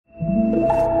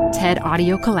TED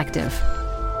Audio Collective.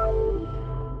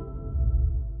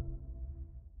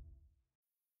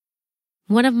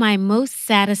 One of my most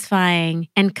satisfying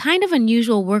and kind of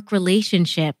unusual work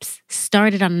relationships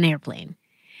started on an airplane.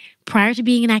 Prior to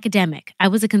being an academic, I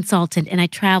was a consultant and I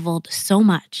traveled so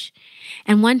much.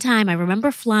 And one time I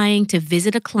remember flying to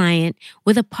visit a client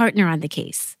with a partner on the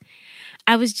case.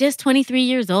 I was just 23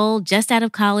 years old, just out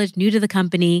of college, new to the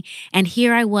company, and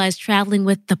here I was traveling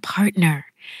with the partner,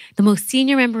 the most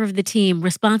senior member of the team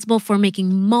responsible for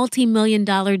making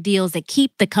multi-million-dollar deals that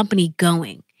keep the company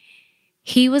going.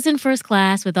 He was in first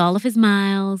class with all of his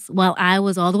miles, while I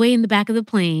was all the way in the back of the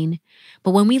plane. But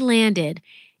when we landed,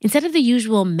 instead of the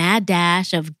usual mad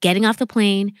dash of getting off the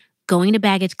plane, going to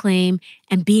baggage claim,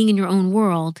 and being in your own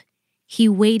world, he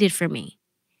waited for me.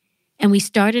 And we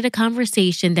started a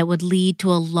conversation that would lead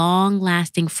to a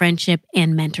long-lasting friendship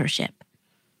and mentorship.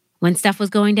 When stuff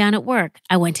was going down at work,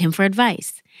 I went to him for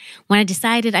advice. When I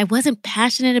decided I wasn't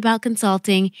passionate about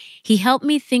consulting, he helped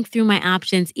me think through my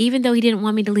options, even though he didn't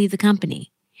want me to leave the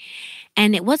company.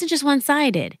 And it wasn't just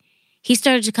one-sided. He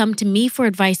started to come to me for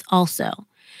advice also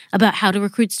about how to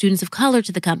recruit students of color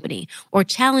to the company or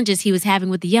challenges he was having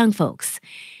with the young folks.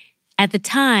 At the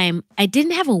time, I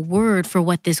didn't have a word for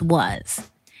what this was,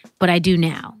 but I do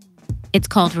now. It's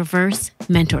called reverse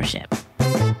mentorship.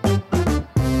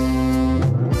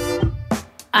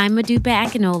 I'm Modupe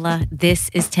Akinola. This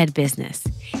is TED Business.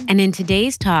 And in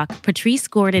today's talk, Patrice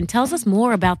Gordon tells us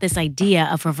more about this idea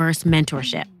of reverse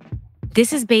mentorship.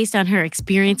 This is based on her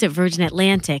experience at Virgin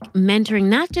Atlantic, mentoring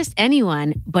not just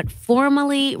anyone, but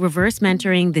formally reverse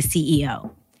mentoring the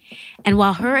CEO. And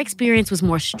while her experience was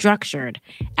more structured,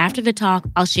 after the talk,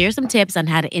 I'll share some tips on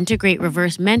how to integrate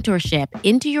reverse mentorship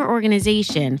into your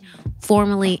organization,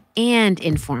 formally and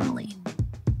informally.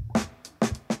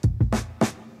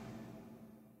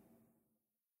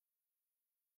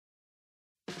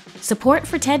 Support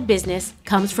for TED Business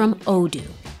comes from Odoo.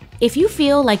 If you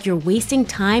feel like you're wasting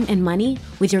time and money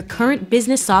with your current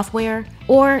business software,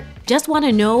 or just want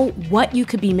to know what you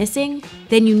could be missing,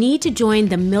 then you need to join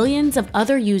the millions of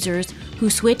other users who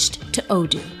switched to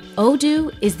Odoo.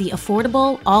 Odoo is the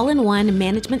affordable, all-in-one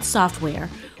management software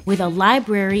with a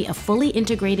library of fully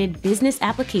integrated business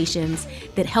applications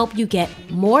that help you get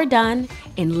more done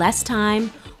in less time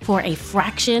for a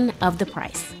fraction of the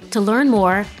price. To learn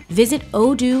more, visit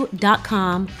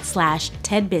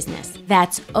odoo.com/TEDbusiness.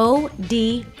 That's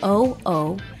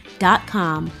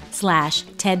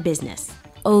odoo.com/TEDbusiness.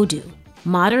 Odoo,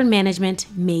 modern management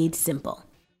made simple.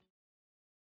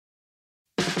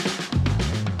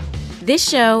 This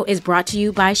show is brought to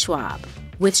you by Schwab.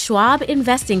 With Schwab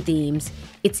investing themes,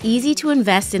 it's easy to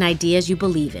invest in ideas you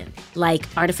believe in, like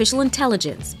artificial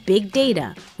intelligence, big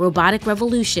data, robotic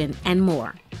revolution, and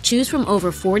more. Choose from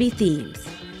over 40 themes.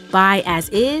 Buy as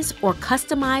is or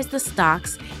customize the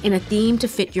stocks in a theme to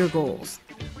fit your goals.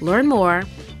 Learn more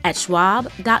at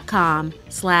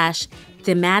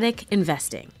schwab.com/thematic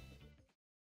investing.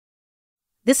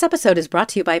 This episode is brought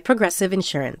to you by Progressive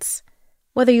Insurance.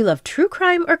 Whether you love true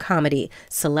crime or comedy,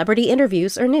 celebrity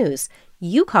interviews or news,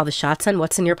 you call the shots on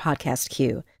what's in your podcast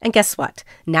queue. And guess what?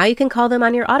 Now you can call them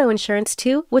on your auto insurance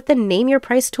too with the Name Your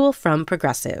Price tool from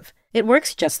Progressive. It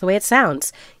works just the way it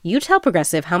sounds. You tell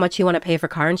Progressive how much you want to pay for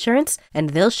car insurance, and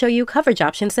they'll show you coverage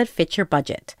options that fit your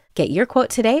budget. Get your quote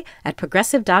today at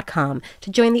Progressive.com to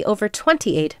join the over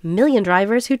 28 million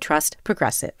drivers who trust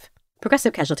Progressive.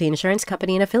 Progressive Casualty Insurance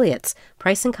Company and Affiliates.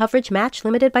 Price and coverage match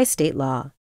limited by state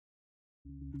law.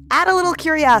 Add a little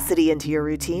curiosity into your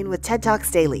routine with TED Talks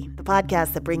Daily, the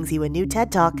podcast that brings you a new TED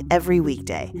Talk every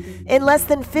weekday. In less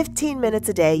than 15 minutes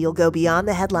a day, you'll go beyond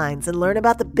the headlines and learn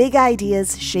about the big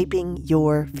ideas shaping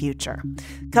your future.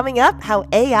 Coming up, how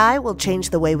AI will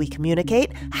change the way we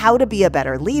communicate, how to be a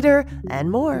better leader,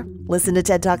 and more. Listen to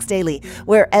TED Talks Daily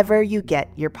wherever you get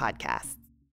your podcasts.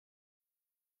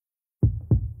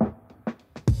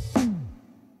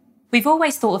 We've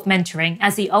always thought of mentoring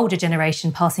as the older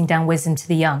generation passing down wisdom to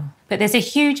the young, but there's a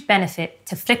huge benefit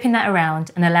to flipping that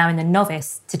around and allowing the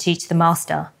novice to teach the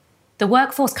master. The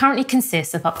workforce currently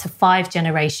consists of up to 5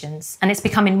 generations, and it's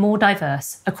becoming more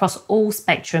diverse across all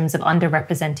spectrums of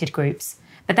underrepresented groups.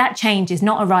 But that change is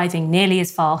not arriving nearly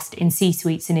as fast in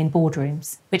C-suites and in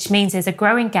boardrooms, which means there's a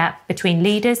growing gap between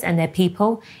leaders and their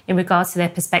people in regards to their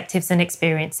perspectives and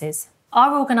experiences.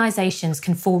 Our organisations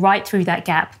can fall right through that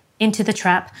gap into the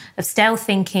trap of stale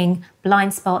thinking,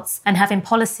 blind spots, and having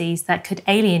policies that could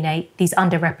alienate these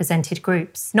underrepresented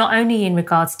groups, not only in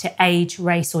regards to age,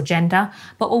 race, or gender,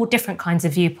 but all different kinds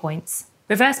of viewpoints.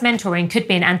 Reverse mentoring could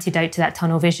be an antidote to that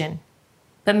tunnel vision.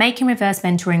 But making reverse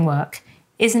mentoring work,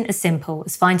 isn't as simple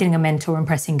as finding a mentor and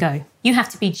pressing go. You have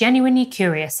to be genuinely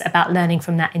curious about learning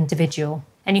from that individual,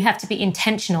 and you have to be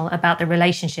intentional about the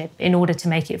relationship in order to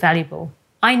make it valuable.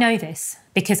 I know this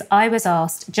because I was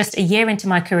asked just a year into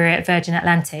my career at Virgin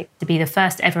Atlantic to be the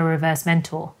first ever reverse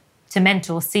mentor, to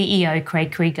mentor CEO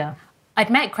Craig Krieger. I'd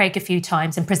met Craig a few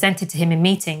times and presented to him in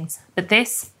meetings, but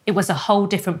it was a whole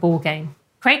different ballgame.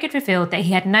 Craig had revealed that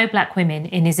he had no black women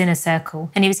in his inner circle,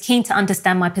 and he was keen to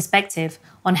understand my perspective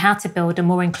on how to build a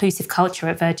more inclusive culture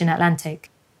at Virgin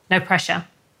Atlantic. No pressure.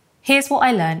 Here's what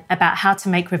I learned about how to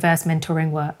make reverse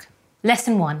mentoring work.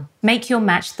 Lesson 1, make your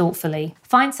match thoughtfully.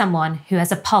 Find someone who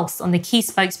has a pulse on the key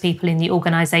spokespeople in the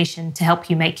organisation to help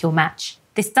you make your match.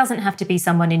 This doesn't have to be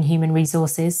someone in human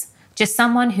resources, just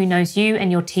someone who knows you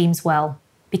and your teams well,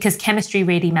 because chemistry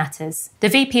really matters. The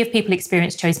VP of People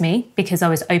Experience chose me because I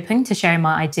was open to sharing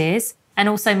my ideas and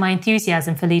also my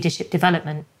enthusiasm for leadership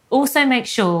development. Also make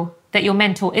sure that your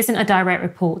mentor isn't a direct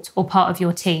report or part of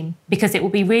your team, because it will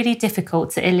be really difficult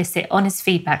to elicit honest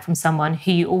feedback from someone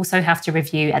who you also have to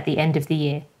review at the end of the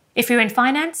year. If you're in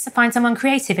finance, find someone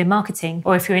creative in marketing,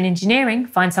 or if you're in engineering,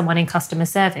 find someone in customer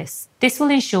service. This will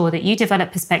ensure that you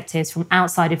develop perspectives from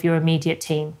outside of your immediate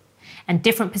team, and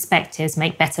different perspectives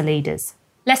make better leaders.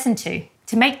 Lesson 2.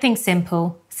 To make things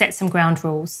simple, set some ground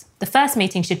rules. The first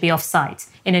meeting should be off-site,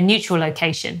 in a neutral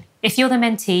location. If you're the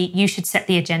mentee, you should set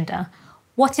the agenda.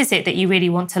 What is it that you really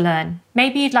want to learn?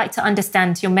 Maybe you'd like to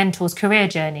understand your mentor's career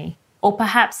journey, or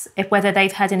perhaps whether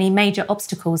they've had any major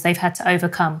obstacles they've had to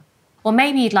overcome. Or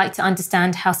maybe you'd like to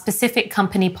understand how specific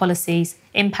company policies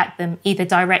impact them either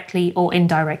directly or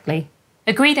indirectly.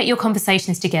 Agree that your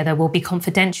conversations together will be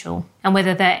confidential, and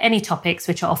whether there are any topics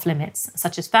which are off limits,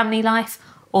 such as family life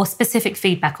or specific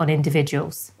feedback on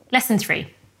individuals. Lesson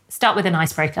 3. Start with an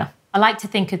icebreaker. I like to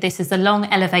think of this as the long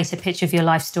elevator pitch of your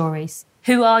life stories.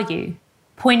 Who are you?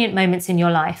 Poignant moments in your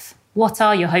life. What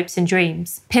are your hopes and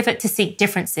dreams? Pivot to seek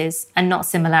differences and not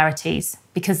similarities,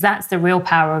 because that's the real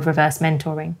power of reverse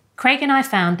mentoring. Craig and I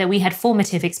found that we had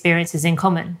formative experiences in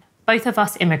common. Both of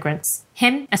us immigrants.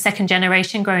 Him, a second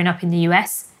generation growing up in the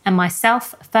US, and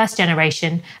myself, first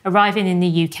generation, arriving in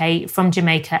the UK from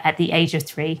Jamaica at the age of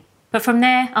 3. But from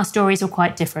there, our stories were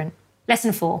quite different.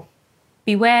 Lesson 4.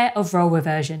 Beware of role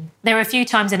reversion. There were a few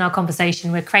times in our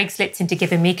conversation where Craig slipped into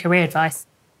giving me career advice,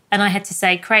 and I had to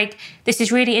say, Craig, this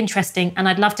is really interesting and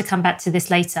I'd love to come back to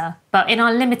this later, but in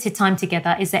our limited time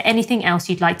together, is there anything else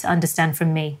you'd like to understand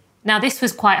from me? Now, this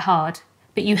was quite hard,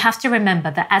 but you have to remember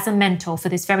that as a mentor for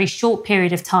this very short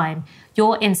period of time,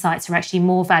 your insights are actually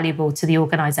more valuable to the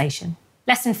organisation.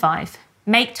 Lesson 5,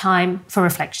 make time for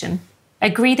reflection.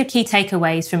 Agree the key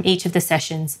takeaways from each of the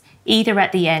sessions, either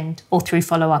at the end or through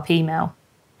follow-up email,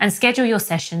 and schedule your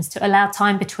sessions to allow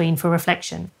time between for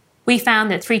reflection. We found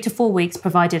that 3 to 4 weeks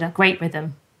provided a great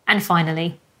rhythm. And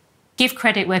finally, give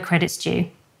credit where credit's due.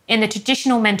 In the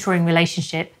traditional mentoring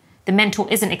relationship, the mentor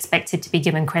isn't expected to be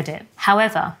given credit.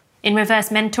 However, in reverse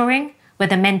mentoring, where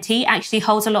the mentee actually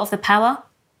holds a lot of the power,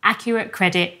 accurate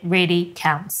credit really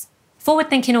counts.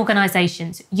 Forward-thinking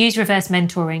organisations use reverse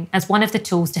mentoring as one of the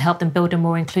tools to help them build a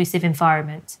more inclusive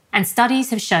environment. And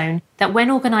studies have shown that when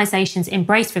organisations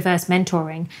embrace reverse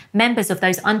mentoring, members of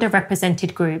those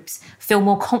underrepresented groups feel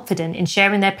more confident in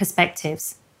sharing their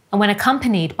perspectives. And when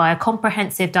accompanied by a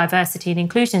comprehensive diversity and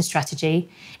inclusion strategy,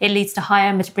 it leads to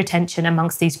higher retention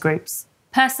amongst these groups.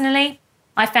 Personally,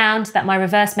 I found that my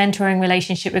reverse mentoring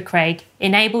relationship with Craig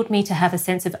enabled me to have a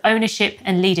sense of ownership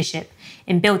and leadership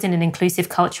in building an inclusive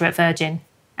culture at Virgin.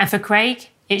 And for Craig,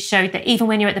 it showed that even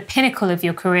when you're at the pinnacle of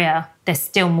your career, there's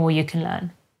still more you can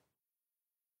learn.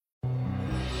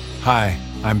 Hi,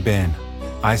 I'm Ben.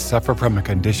 I suffer from a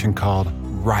condition called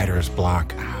writer's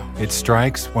block. It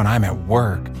strikes when I'm at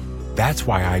work. That's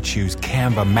why I choose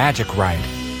Canva Magic Write.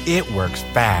 It works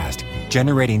fast,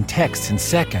 generating text in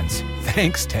seconds,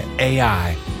 thanks to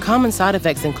AI. Common side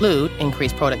effects include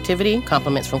increased productivity,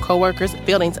 compliments from coworkers,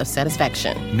 feelings of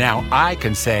satisfaction. Now I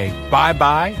can say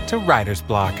bye-bye to writer's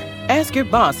block. Ask your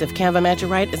boss if Canva Magic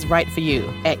Write is right for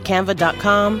you at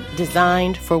canva.com,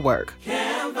 designed for work.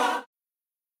 Canva.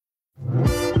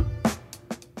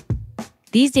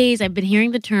 These days, I've been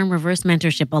hearing the term reverse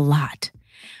mentorship a lot,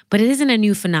 but it isn't a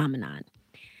new phenomenon.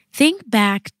 Think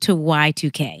back to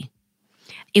Y2K.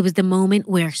 It was the moment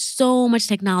where so much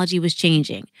technology was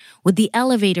changing, with the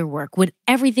elevator work, with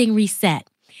everything reset.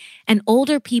 And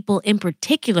older people in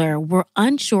particular were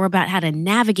unsure about how to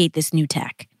navigate this new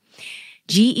tech.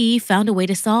 GE found a way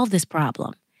to solve this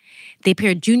problem. They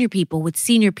paired junior people with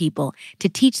senior people to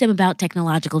teach them about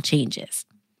technological changes.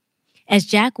 As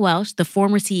Jack Welch, the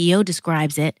former CEO,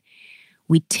 describes it,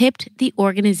 we tipped the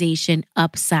organization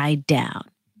upside down.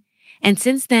 And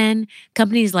since then,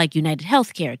 companies like United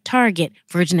Healthcare, Target,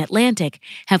 Virgin Atlantic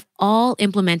have all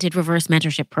implemented reverse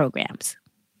mentorship programs.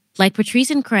 Like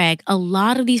Patrice and Craig, a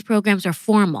lot of these programs are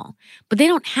formal, but they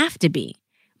don't have to be.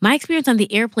 My experience on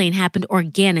the airplane happened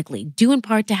organically, due in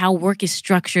part to how work is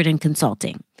structured in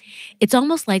consulting. It's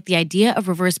almost like the idea of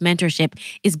reverse mentorship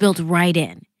is built right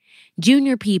in.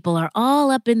 Junior people are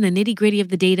all up in the nitty-gritty of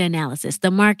the data analysis,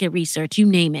 the market research, you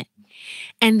name it.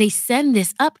 And they send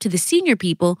this up to the senior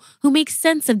people who make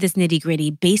sense of this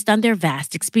nitty-gritty based on their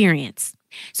vast experience.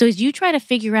 So as you try to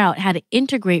figure out how to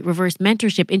integrate reverse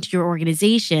mentorship into your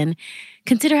organization,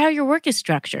 consider how your work is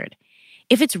structured.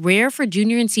 If it's rare for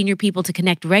junior and senior people to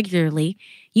connect regularly,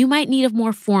 you might need a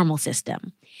more formal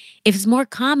system. If it's more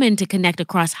common to connect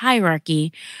across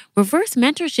hierarchy, reverse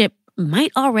mentorship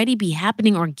might already be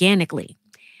happening organically.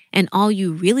 And all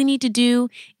you really need to do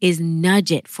is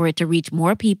nudge it for it to reach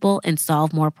more people and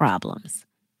solve more problems.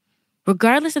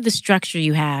 Regardless of the structure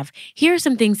you have, here are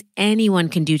some things anyone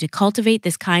can do to cultivate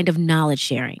this kind of knowledge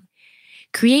sharing.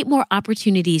 Create more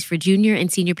opportunities for junior and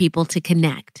senior people to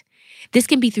connect. This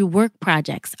can be through work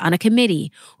projects, on a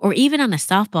committee, or even on a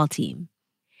softball team.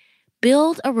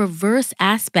 Build a reverse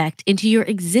aspect into your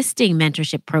existing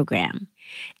mentorship program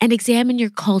and examine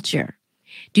your culture.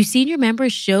 Do senior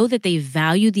members show that they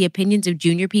value the opinions of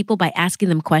junior people by asking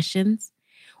them questions,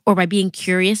 or by being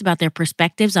curious about their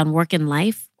perspectives on work and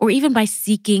life, or even by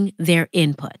seeking their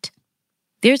input?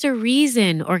 There's a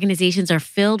reason organizations are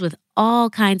filled with all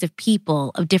kinds of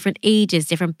people of different ages,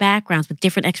 different backgrounds, with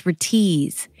different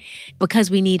expertise, because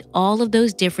we need all of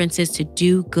those differences to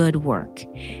do good work.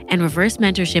 And reverse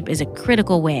mentorship is a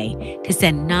critical way to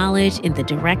send knowledge in the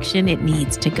direction it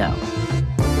needs to go.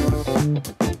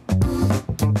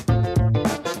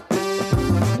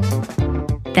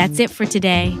 That's it for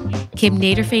today. Kim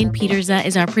Naderfane-Peterza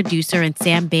is our producer and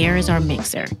Sam Baer is our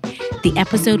mixer. The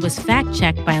episode was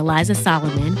fact-checked by Eliza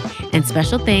Solomon, and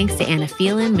special thanks to Anna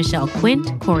Phelan, Michelle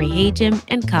Quint, Corey Hagem,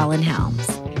 and Colin Helms.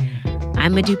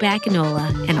 I'm Modupe,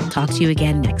 and I'll talk to you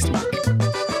again next week.